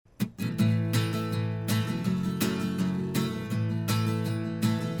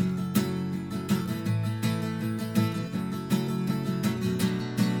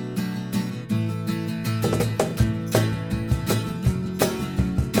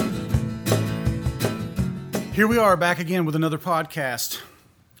Here we are back again with another podcast.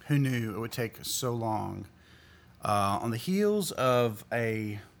 Who knew it would take so long? On the heels of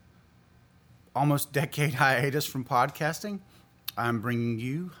a almost decade hiatus from podcasting, I'm bringing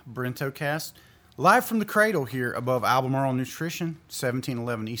you Brentocast live from the cradle here above Albemarle Nutrition,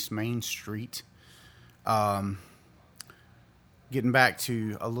 1711 East Main Street. Getting back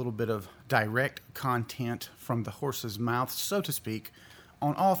to a little bit of direct content from the horse's mouth, so to speak,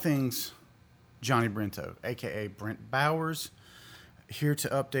 on all things Johnny Brento, a.k.a. Brent Bowers, here to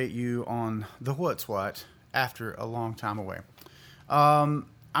update you on the what's what after a long time away. I'm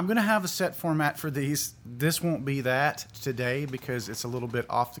going to have a set format for these. This won't be that today because it's a little bit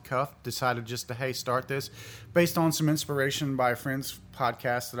off the cuff. Decided just to, start this based on some inspiration by a friend's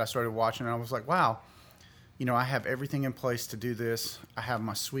podcast that I started watching. And I was like, wow, I have everything in place to do this. I have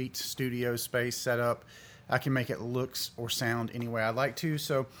my sweet studio space set up. I can make it look or sound any way I'd like to.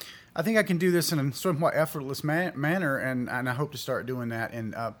 So I think I can do this in a somewhat effortless manner, and I hope to start doing that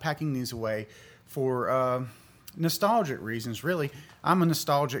and packing these away for nostalgic reasons, really. I'm a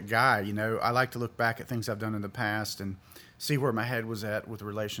nostalgic guy, I like to look back at things I've done in the past and see where my head was at with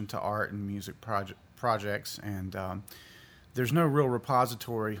relation to art and music projects, and there's no real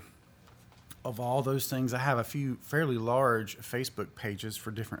repository of all those things. I have a few fairly large Facebook pages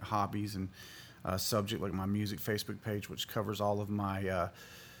for different hobbies and subject, like my music Facebook page, which covers all of my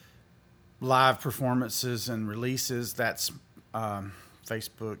live performances and releases. That's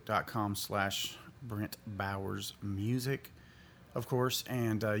facebook.com/Brent Bowers Music, of course,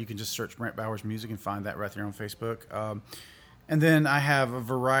 and you can just search Brent Bowers Music and find that right there on Facebook. And then I have a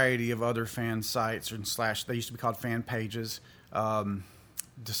variety of other fan sites and they used to be called fan pages.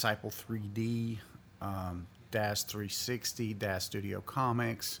 Disciple 3D, Dash 360, Dash Studio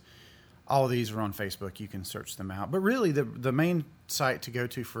Comics. All of these are on Facebook. You can search them out. But really, the main site to go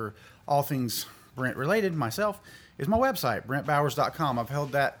to for all things Brent related, myself, is my website, brentbowers.com. I've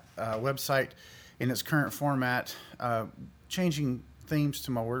held that website in its current format, changing themes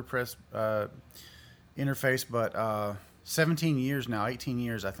to my WordPress interface, but 17 years now, 18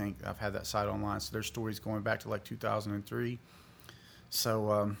 years, I think, I've had that site online. So there's stories going back to like 2003.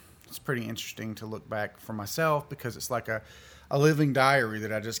 So it's pretty interesting to look back for myself because it's like a living diary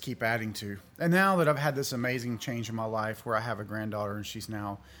that I just keep adding to. And now that I've had this amazing change in my life where I have a granddaughter and she's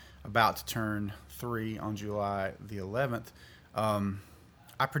now about to turn 3 on July the 11th, I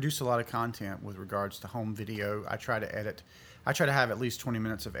produce a lot of content with regards to home video. I try to have at least 20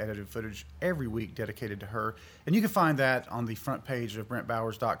 minutes of edited footage every week dedicated to her. And you can find that on the front page of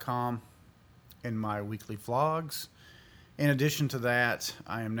brentbowers.com in my weekly vlogs. In addition to that,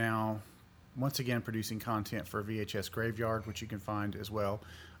 I am now once again producing content for VHS Graveyard, which you can find as well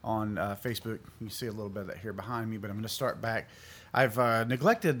on Facebook. You see a little bit of that here behind me, but I'm going to start back. I've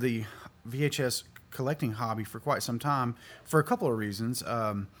neglected the VHS collecting hobby for quite some time for a couple of reasons.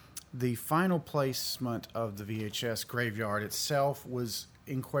 The final placement of the VHS Graveyard itself was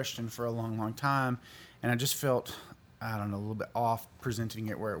in question for a long, long time, and I just felt, a little bit off presenting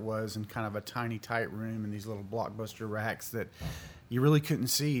it where it was in kind of a tiny, tight room in these little Blockbuster racks that you really couldn't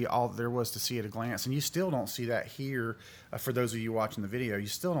see all there was to see at a glance. And you still don't see that here. For those of you watching the video, you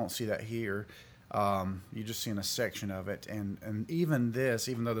still don't see that here. You're just seeing a section of it. And even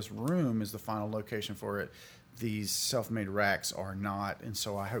though this room is the final location for it, these self-made racks are not. And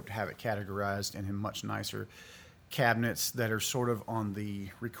so I hope to have it categorized and in much nicer cabinets that are sort of on the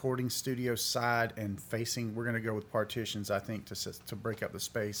recording studio side and facing. We're going to go with partitions, I think, to break up the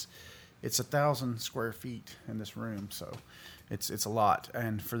space. It's 1,000 square feet in this room, so it's a lot.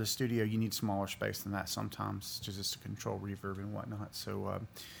 And for the studio, you need smaller space than that sometimes, just to control reverb and whatnot. So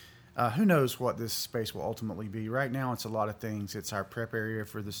who knows what this space will ultimately be. Right now, it's a lot of things. It's our prep area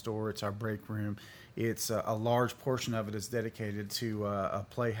for the store. It's our break room. It's a large portion of it is dedicated to a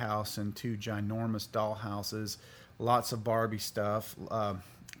playhouse and 2 ginormous doll houses. Lots of Barbie stuff,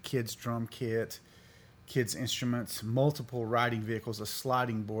 kids' drum kit, kids' instruments, multiple riding vehicles, a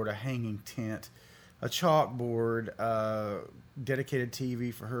sliding board, a hanging tent, a chalkboard, dedicated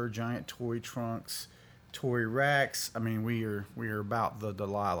TV for her, giant toy trunks, toy racks. I mean, we are about the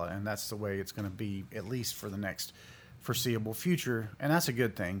Delilah, and that's the way it's going to be, at least for the next foreseeable future, and that's a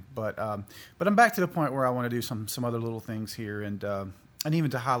good thing. But I'm back to the point where I want to do some other little things here, and even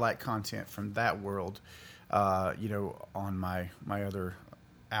to highlight content from that world. On my other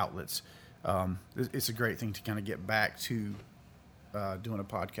outlets. It's a great thing to kind of get back to doing a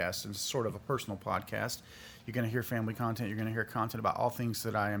podcast, and it's sort of a personal podcast. You're going to hear family content. You're going to hear content about all things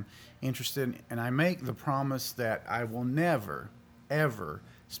that I am interested in. And I make the promise that I will never, ever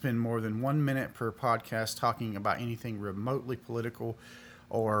spend more than 1 minute per podcast talking about anything remotely political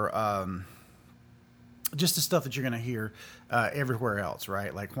or just the stuff that you're going to hear everywhere else,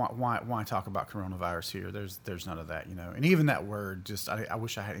 right? Like why talk about coronavirus here? There's none of that, you know. And even that word, just I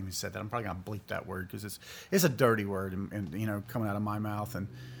wish I hadn't even said that. I'm probably going to bleep that word because it's a dirty word, and you know, coming out of my mouth, and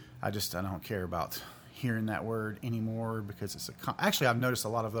I don't care about hearing that word anymore because actually I've noticed a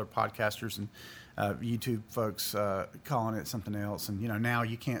lot of other podcasters and YouTube folks calling it something else, and you know, now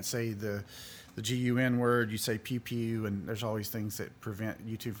you can't say the GUN word, you say pew pew, and there's always things that prevent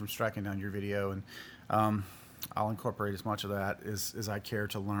YouTube from striking down your video, and I'll incorporate as much of that as I care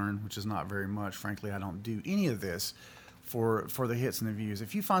to learn, which is not very much. Frankly, I don't do any of this for the hits and the views.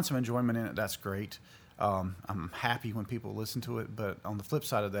 If you find some enjoyment in it, that's great. I'm happy when people listen to it, but on the flip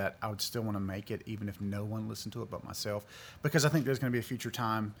side of that, I would still want to make it even if no one listened to it but myself, because I think there's going to be a future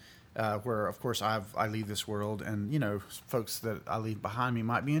time where, of course, I leave this world, and you know, folks that I leave behind me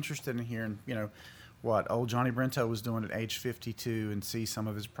might be interested in hearing, you know, what old Johnny Brento was doing at age 52, and see some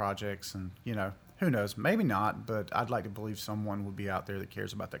of his projects, and you know, who knows, maybe not, but I'd like to believe someone will be out there that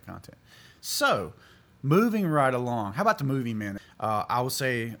cares about that content. So, moving right along, how about the movie minute? I will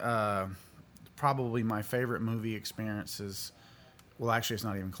say probably my favorite movie experiences. Well, actually, it's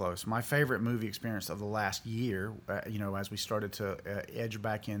not even close. My favorite movie experience of the last year, you know, as we started to edge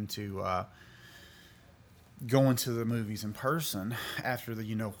back into going to the movies in person after the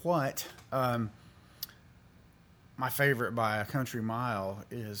you know what, my favorite by a country mile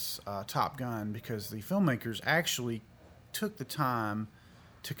is Top Gun, because the filmmakers actually took the time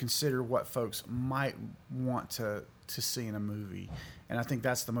to consider what folks might want to see in a movie. And I think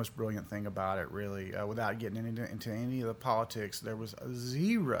that's the most brilliant thing about it, really. Without getting into any of the politics, there was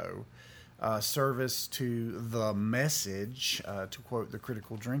zero service to the message, to quote the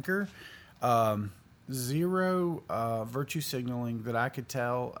critical drinker. Zero virtue signaling that I could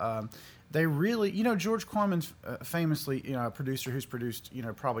tell. They really, you know, George Corman's famously, you know, a producer who's produced, you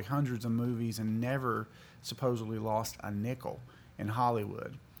know, probably hundreds of movies and never supposedly lost a nickel in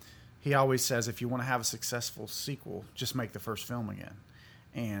Hollywood. He always says, if you want to have a successful sequel, just make the first film again.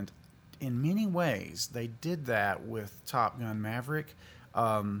 And in many ways, they did that with Top Gun Maverick.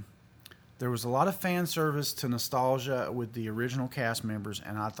 There was a lot of fan service to nostalgia with the original cast members,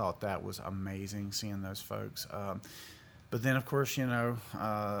 and I thought that was amazing, seeing those folks. But then, of course, you know,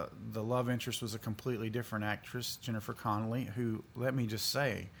 the love interest was a completely different actress, Jennifer Connelly, who, let me just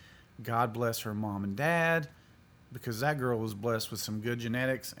say, God bless her mom and dad, because that girl was blessed with some good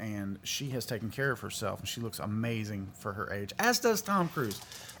genetics, and she has taken care of herself, and she looks amazing for her age, as does Tom Cruise.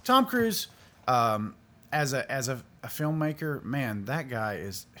 Tom Cruise, as a filmmaker, man, that guy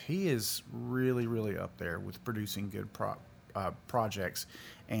is really, really up there with producing good projects.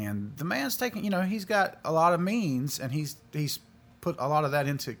 And the man's taking, you know, he's got a lot of means, and he's put a lot of that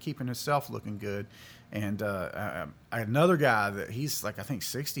into keeping himself looking good. And another guy that he's like, I think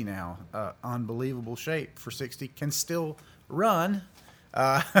 60 now, unbelievable shape for 60, can still run.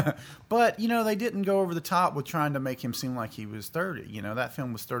 But, you know, they didn't go over the top with trying to make him seem like he was 30. You know, that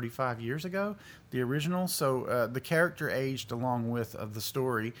film was 35 years ago, the original. So the character aged along with the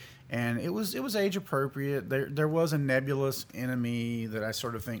story, and it was age appropriate. There was a nebulous enemy that I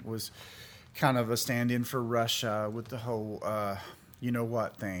sort of think was kind of a stand-in for Russia with the whole you know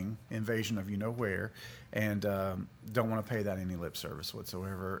what thing, invasion of you know where, and don't want to pay that any lip service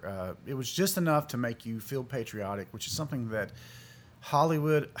whatsoever. It was just enough to make you feel patriotic, which is something that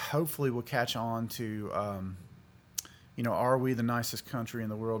Hollywood hopefully will catch on to. You know, are we the nicest country in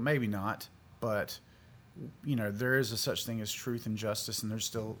the world? Maybe not, but you know, there is a such thing as truth and justice, and there's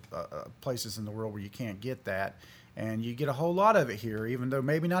still places in the world where you can't get that, and you get a whole lot of it here, even though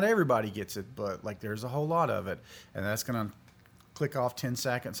maybe not everybody gets it, but like there's a whole lot of it, and that's going to click off 10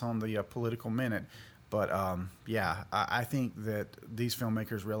 seconds on the political minute. But yeah, I think that these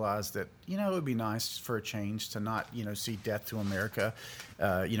filmmakers realize that, you know, it would be nice for a change to not, you know, see Death to America,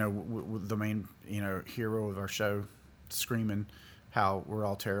 you know, with the main, you know, hero of our show screaming how we're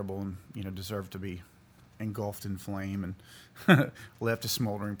all terrible and, you know, deserve to be engulfed in flame and left a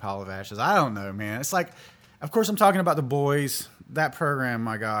smoldering pile of ashes. I don't know, man. It's like, of course, I'm talking about The Boys. That program,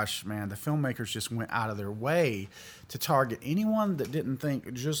 my gosh, man, the filmmakers just went out of their way to target anyone that didn't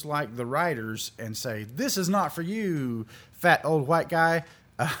think just like the writers and say, this is not for you, fat old white guy.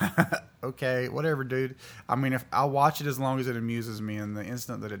 Okay, whatever, dude. I mean, if I'll watch it as long as it amuses me, and the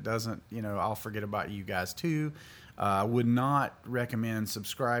instant that it doesn't, you know, I'll forget about you guys too. I would not recommend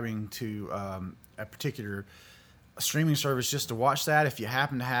subscribing to a particular streaming service just to watch that. If you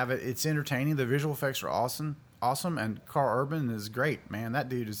happen to have it, it's entertaining. The visual effects are awesome, and Carl Urban is great, man. That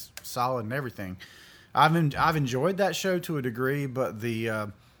dude is solid and everything. I've enjoyed that show to a degree, but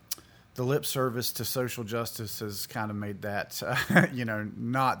the lip service to social justice has kind of made that you know,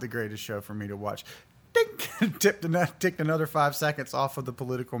 not the greatest show for me to watch. ding, ticked another 5 seconds off of the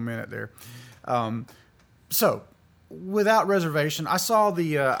political minute there. So, without reservation, I saw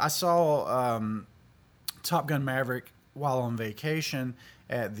Top Gun Maverick while on vacation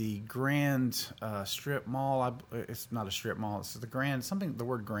at the Grand Strip Mall. It's not a strip mall. It's the Grand, something, the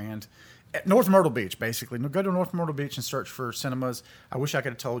word Grand. At North Myrtle Beach, basically. Go to North Myrtle Beach and search for cinemas. I wish I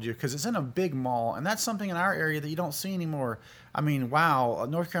could have told you, because it's in a big mall, and that's something in our area that you don't see anymore. I mean, wow,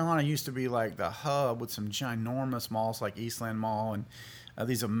 North Carolina used to be like the hub with some ginormous malls like Eastland Mall and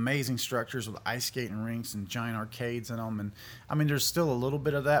these amazing structures with ice skating rinks and giant arcades in them. And I mean, there's still a little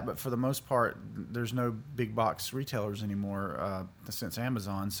bit of that, but for the most part, there's no big box retailers anymore since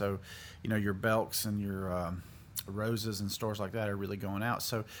Amazon. So, your Belks and your Roses and stores like that are really going out.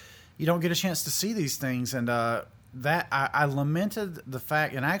 So you don't get a chance to see these things. And that I lamented the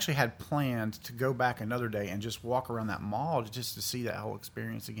fact, and I actually had planned to go back another day and just walk around that mall just to see that whole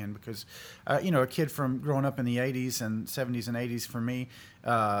experience again, because a kid from growing up in the 80s and 70s and 80s, for me,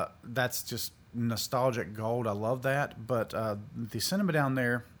 that's just nostalgic gold. I love that. But the cinema down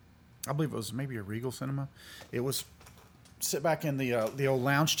there, I believe it was maybe a Regal Cinema. It was sit back in the old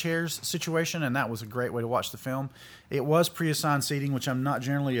lounge chairs situation, and that was a great way to watch the film. It was pre-assigned seating, which I'm not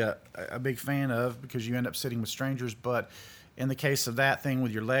generally a big fan of, because you end up sitting with strangers. But in the case of that thing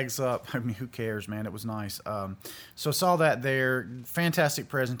with your legs up, I mean, who cares, man? It was nice. So saw that there. Fantastic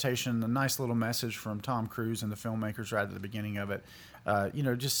presentation, a nice little message from Tom Cruise and the filmmakers right at the beginning of it.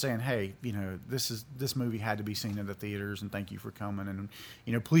 Just saying, hey, this movie had to be seen in the theaters, and thank you for coming,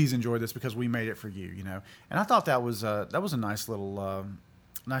 and please enjoy this because we made it for you, And I thought that was a nice little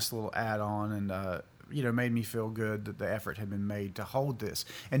add-on, and made me feel good that the effort had been made to hold this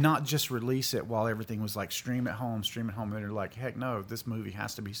and not just release it while everything was like stream at home. And they're like, heck no, this movie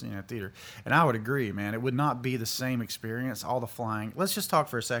has to be seen in a theater. And I would agree, man. It would not be the same experience. All the flying. Let's just talk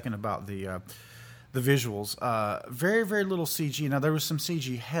for a second about the visuals. Very, very little CG. Now, there was some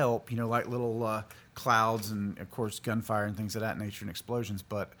CG help, like little clouds and, of course, gunfire and things of that nature and explosions.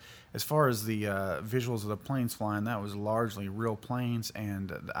 But as far as the visuals of the planes flying, that was largely real planes.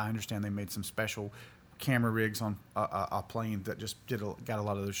 And I understand they made some special camera rigs on a plane that just got a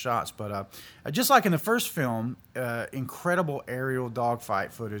lot of those shots. But just like in the first film, incredible aerial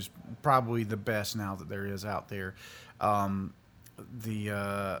dogfight footage, probably the best now that there is out there. Some of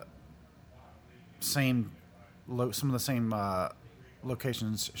the same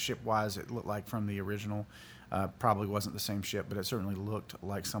locations ship-wise it looked like from the original. Probably wasn't the same ship, but it certainly looked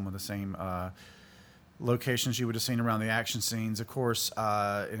like some of the same locations you would have seen around the action scenes. Of course,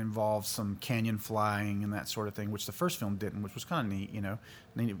 it involves some canyon flying and that sort of thing, which the first film didn't, which was kind of neat,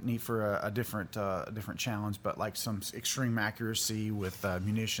 neat for a different challenge. But like some extreme accuracy with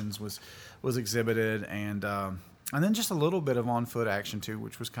munitions was exhibited, and then just a little bit of on-foot action too,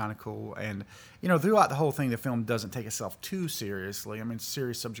 which was kind of cool. And throughout the whole thing, the film doesn't take itself too seriously. I mean, it's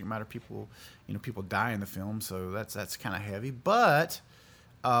serious subject matter. People die in the film, so that's kind of heavy, but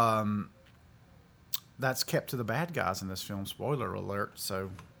that's kept to the bad guys in this film. Spoiler alert. So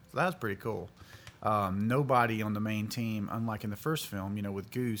that was pretty cool. Nobody on the main team, unlike in the first film,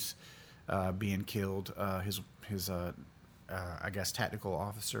 with Goose being killed, his I guess tactical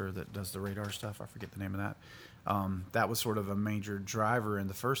officer that does the radar stuff. I forget the name of that. That was sort of a major driver in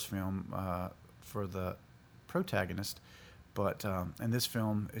the first film for the protagonist. But in this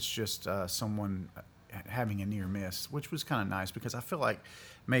film, it's just someone having a near miss, which was kind of nice, because I feel like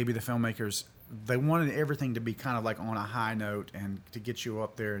maybe the filmmakers, they wanted everything to be kind of like on a high note and to get you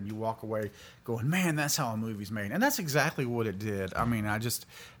up there and you walk away going, man, that's how a movie's made. And that's exactly what it did. I mean, I just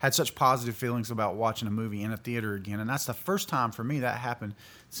had such positive feelings about watching a movie in a theater again. And that's the first time for me that happened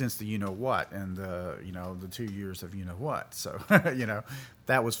since the You-Know-What and the 2 years of You-Know-What. So,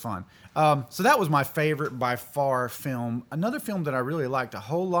 that was fun. So that was my favorite by far film. Another film that I really liked a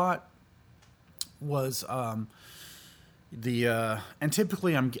whole lot was and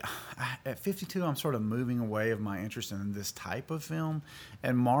typically I'm at 52, I'm sort of moving away of my interest in this type of film,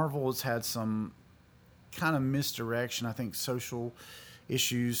 and Marvel has had some kind of misdirection. I think social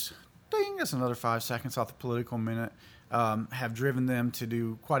issues, ding, that's another 5 seconds off the political minute, have driven them to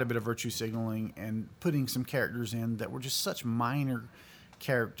do quite a bit of virtue signaling and putting some characters in that were just such minor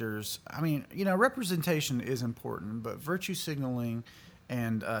characters. I mean, representation is important, but virtue signaling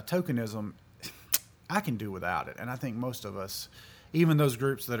and tokenism, I can do without it. And I think most of us, even those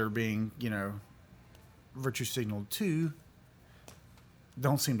groups that are being, virtue signaled to,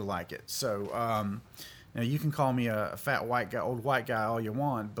 don't seem to like it. So, you can call me a fat white guy, old white guy all you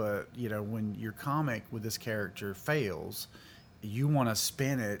want, but, when your comic with this character fails, you want to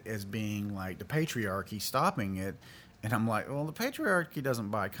spin it as being like the patriarchy stopping it. And I'm like, well, the patriarchy doesn't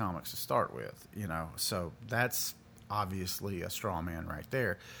buy comics to start with, so that's obviously a straw man right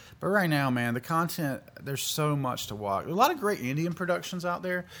there. But right now, man, the content, there's so much to watch. A lot of great Indian productions out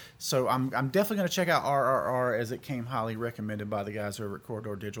there. So I'm definitely going to check out RRR, as it came highly recommended by the guys over at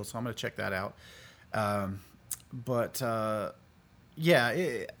Corridor Digital. So I'm going to check that out.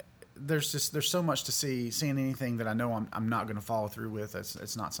 Yeah, there's so much to see. Seeing anything that I know I'm not going to follow through with,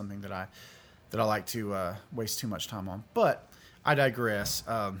 it's not something that I like to waste too much time on. But I digress.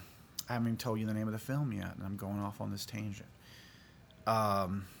 I haven't even told you the name of the film yet, and I'm going off on this tangent.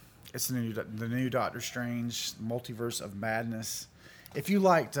 It's the new Doctor Strange, Multiverse of Madness. If you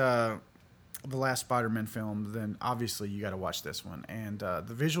liked the last Spider-Man film, then obviously you got to watch this one. And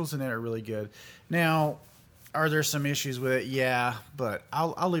the visuals in it are really good. Now, are there some issues with it? Yeah, but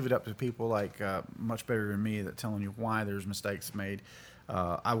I'll leave it up to people like much better than me that telling you why there's mistakes made.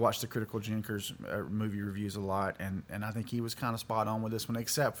 I watched the Critical Jinkers movie reviews a lot, and I think he was kind of spot on with this one,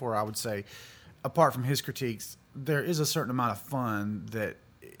 except for, I would say, apart from his critiques, there is a certain amount of fun that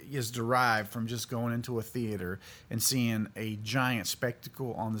is derived from just going into a theater and seeing a giant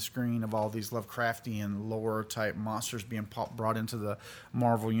spectacle on the screen of all these Lovecraftian lore type monsters being brought into the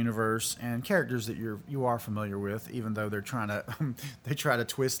Marvel universe, and characters that you are familiar with, even though they're trying to they try to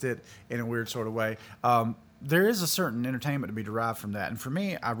twist it in a weird sort of way. There is a certain entertainment to be derived from that, and for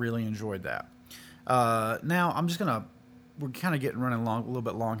me, I really enjoyed that. Now we're kind of running a little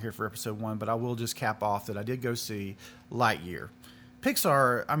bit long here for episode 1, but I will just cap off that I did go see Lightyear.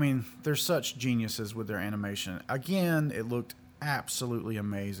 Pixar, I mean, they're such geniuses with their animation. Again, it looked absolutely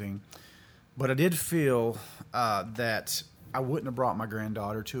amazing, but I did feel that I wouldn't have brought my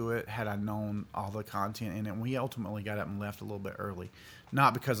granddaughter to it had I known all the content in it. And we ultimately got up and left a little bit early,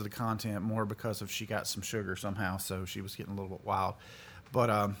 not because of the content, more because of she got some sugar somehow, so she was getting a little bit wild. But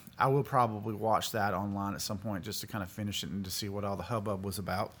I will probably watch that online at some point just to kind of finish it and to see what all the hubbub was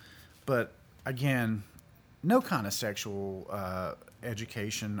about. But again, no kind of sexual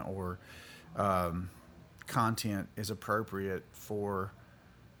education or content is appropriate for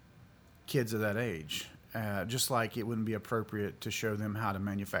kids of that age. Just like it wouldn't be appropriate to show them how to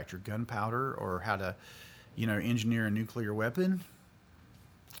manufacture gunpowder or how to, engineer a nuclear weapon.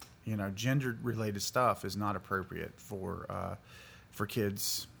 Gender-related stuff is not appropriate for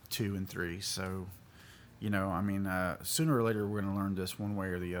kids 2 and 3. So, sooner or later we're going to learn this one way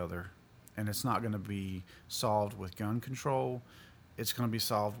or the other. And it's not going to be solved with gun control. It's going to be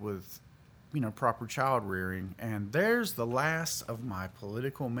solved with, proper child rearing. And there's the last of my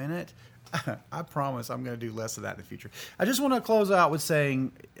political minute. I promise I'm going to do less of that in the future. I just want to close out with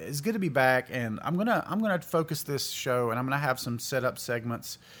saying it's good to be back, and I'm gonna focus this show, and I'm gonna have some setup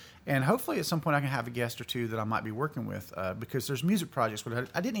segments, and hopefully at some point I can have a guest or two that I might be working with because there's music projects which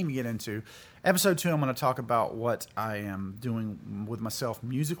I didn't even get into. Episode 2, I'm going to talk about what I am doing with myself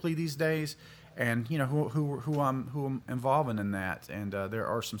musically these days, and who I'm involving in that. And there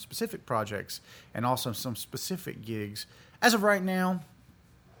are some specific projects and also some specific gigs. As of right now,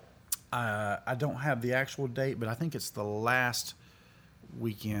 I don't have the actual date, but I think it's the last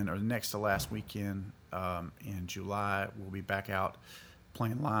weekend or the next to last weekend in July. We'll be back out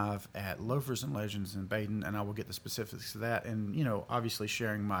playing live at Loafers and Legends in Baden, and I will get the specifics of that. And, obviously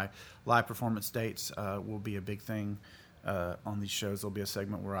sharing my live performance dates will be a big thing on these shows. There'll be a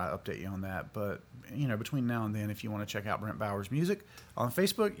segment where I update you on that. But, between now and then, if you want to check out Brent Bowers Music on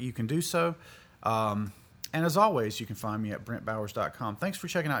Facebook, you can do so. And as always, you can find me at brentbowers.com. Thanks for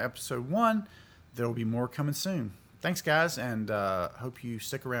checking out episode 1. There will be more coming soon. Thanks, guys, and hope you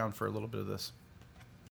stick around for a little bit of this.